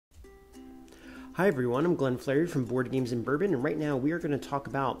Hi everyone, I'm Glenn Flaherty from Boardgames and Bourbon, and right now we are going to talk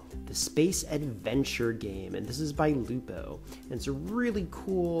about the Space Adventure game, and this is by Lupo. And it's a really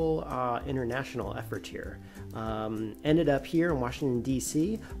cool international effort here. Ended up here in Washington,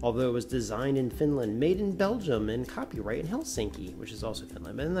 D.C., although it was designed in Finland, made in Belgium, and copyright in Helsinki, which is also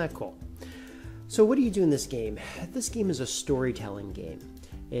Finland. But isn't that cool? So what do you do in this game? This game is a storytelling game.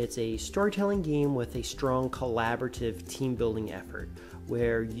 It's a storytelling game with a strong collaborative team-building effort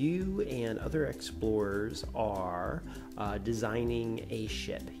where you and other explorers are designing a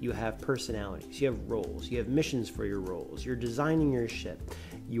ship. You have personalities, you have roles, you have missions for your roles, you're designing your ship,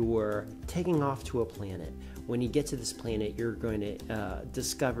 you're taking off to a planet. When you get to this planet, you're going to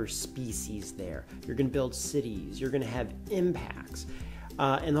discover species there. You're going to build cities, you're going to have impacts.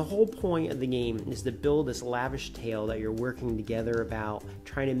 And the whole point of the game is to build this lavish tale that you're working together about,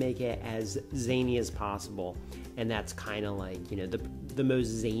 trying to make it as zany as possible. And that's kind of like, you know, the most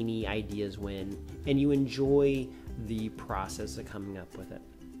zany ideas win. And you enjoy the process of coming up with it.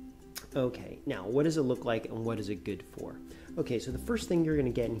 Okay, now what does it look like and what is it good for? Okay, so the first thing you're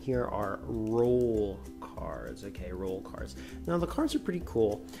going to get in here are role cards. Okay, role cards. Now the cards are pretty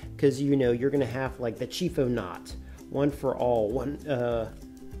cool because, you know, you're going to have like the Chief O' Not. One for all, and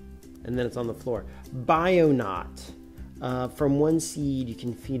then it's on the floor. Bionaut. From one seed, you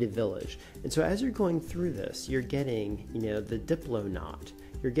can feed a village. And so as you're going through this, you're getting, you know, the Diplonaut.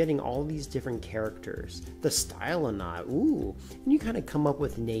 You're getting all these different characters. The Stylonaut, ooh. And you kind of come up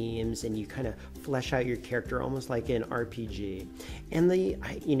with names and you kind of flesh out your character almost like an RPG. And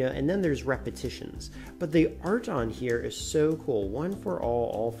and then there's repetitions. But the art on here is so cool. One for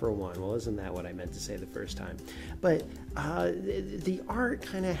all for one. Well, isn't that what I meant to say the first time? But the art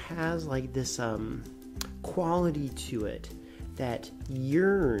kind of has like this quality to it that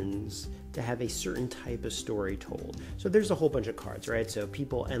yearns to have a certain type of story told. So there's a whole bunch of cards, right? So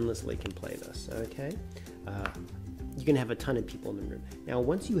people endlessly can play this, okay? You can have a ton of people in the room. Now,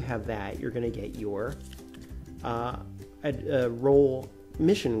 once you have that, you're going to get your role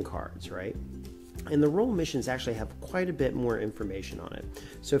mission cards, right? And the role missions actually have quite a bit more information on it.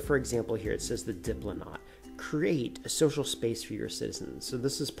 So, for example, here it says the Diplonaut. Create a social space for your citizens. So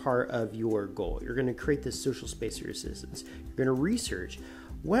this is part of your goal. You're going to create this social space for your citizens. You're going to research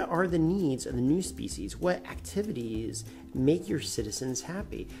what are the needs of the new species? What activities make your citizens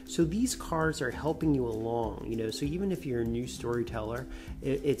happy? So these cards are helping you along, you know, so even if you're a new storyteller,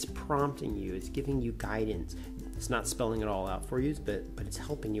 it's prompting you, it's giving you guidance. It's not spelling it all out for you, but it's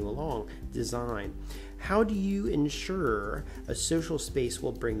helping you along. Design. How do you ensure a social space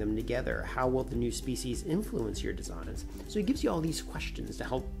will bring them together? How will the new species influence your designs? So it gives you all these questions to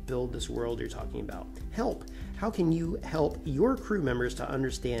help build this world you're talking about. Help. How can you help your crew members to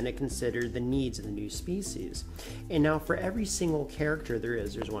understand and consider the needs of the new species? And now for every single character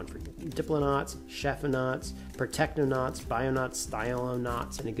there's one for Diplonauts, Chefonauts, Protectonauts, Bionauts,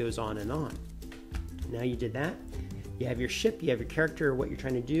 Stylonauts, and it goes on and on. Now you did that. You have your ship, you have your character, what you're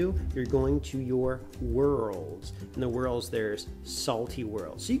trying to do. You're going to your worlds. In the worlds, there's salty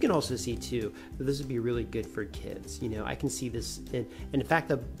worlds. So you can also see, too, that this would be really good for kids. You know, I can see this. In fact,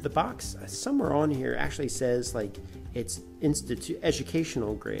 the box somewhere on here actually says, like, it's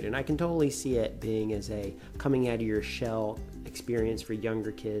educational grade. And I can totally see it being as a coming out of your shell experience for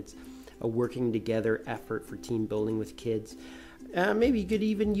younger kids, a working together effort for team building with kids. Maybe you could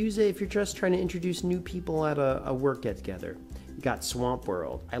even use it if you're just trying to introduce new people at a work get-together. You got Swamp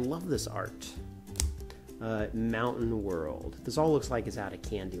World. I love this art. Mountain World. This all looks like it's out of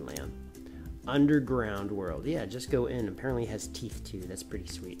Candyland. Underground World. Yeah, just go in. Apparently it has teeth too. That's pretty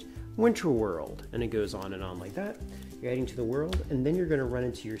sweet. Winter World. And it goes on and on like that. You're heading to the world, and then you're going to run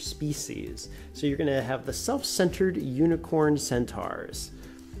into your species. So you're going to have the self-centered unicorn centaurs.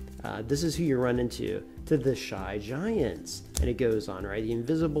 This is who you run into. To the shy giants, and it goes on, right? The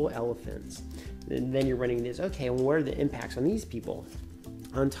invisible elephants. And then you're running this, okay, well, what are the impacts on these people?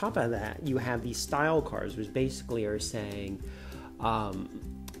 On top of that, you have these style cards, which basically are saying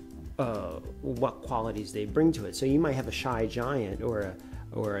what qualities they bring to it. So you might have a shy giant or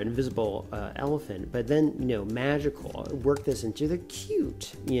an invisible elephant, but then, you know, magical. Work this into the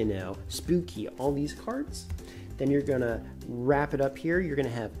cute, you know, spooky, all these cards. Then you're going to wrap it up here. You're going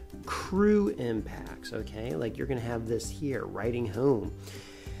to have crew impacts, okay? Like you're going to have this here, writing home.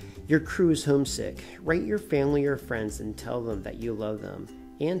 Your crew is homesick. Write your family or friends and tell them that you love them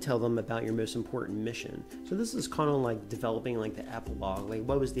and tell them about your most important mission. So this is kind of like developing like the epilogue, like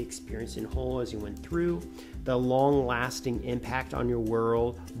what was the experience in whole as you went through, the long-lasting impact on your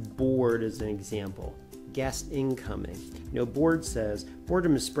world. Bored is an example. guest incoming. Board says,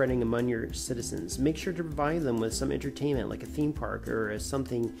 boredom is spreading among your citizens. Make sure to provide them with some entertainment, like a theme park or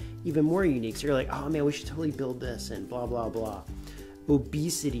something even more unique. So you're like, oh man, we should totally build this and blah, blah, blah.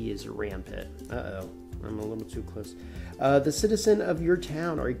 Obesity is rampant. Uh-oh, I'm a little too close. The citizen of your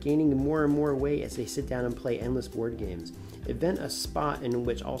town are gaining more and more weight as they sit down and play endless board games. Invent a spot in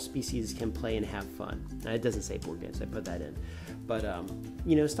which all species can play and have fun. Now, it doesn't say board games, I put that in. But,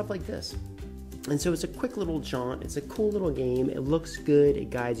 stuff like this. And so it's a quick little jaunt. It's a cool little game. It looks good. It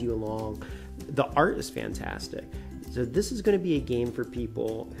guides you along. The art is fantastic. So this is going to be a game for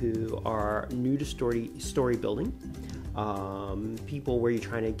people who are new to story building. People where you're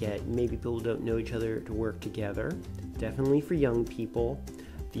trying to get maybe people who don't know each other to work together. Definitely for young people.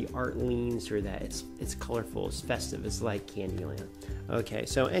 The art leans or that it's colorful, it's festive, it's like Candyland. Okay,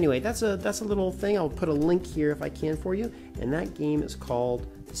 so anyway, that's a little thing. I'll put a link here if I can for you. And that game is called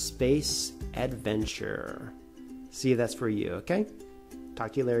Space Adventure. See if that's for you, okay?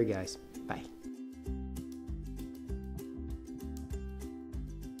 Talk to you later, guys. Bye.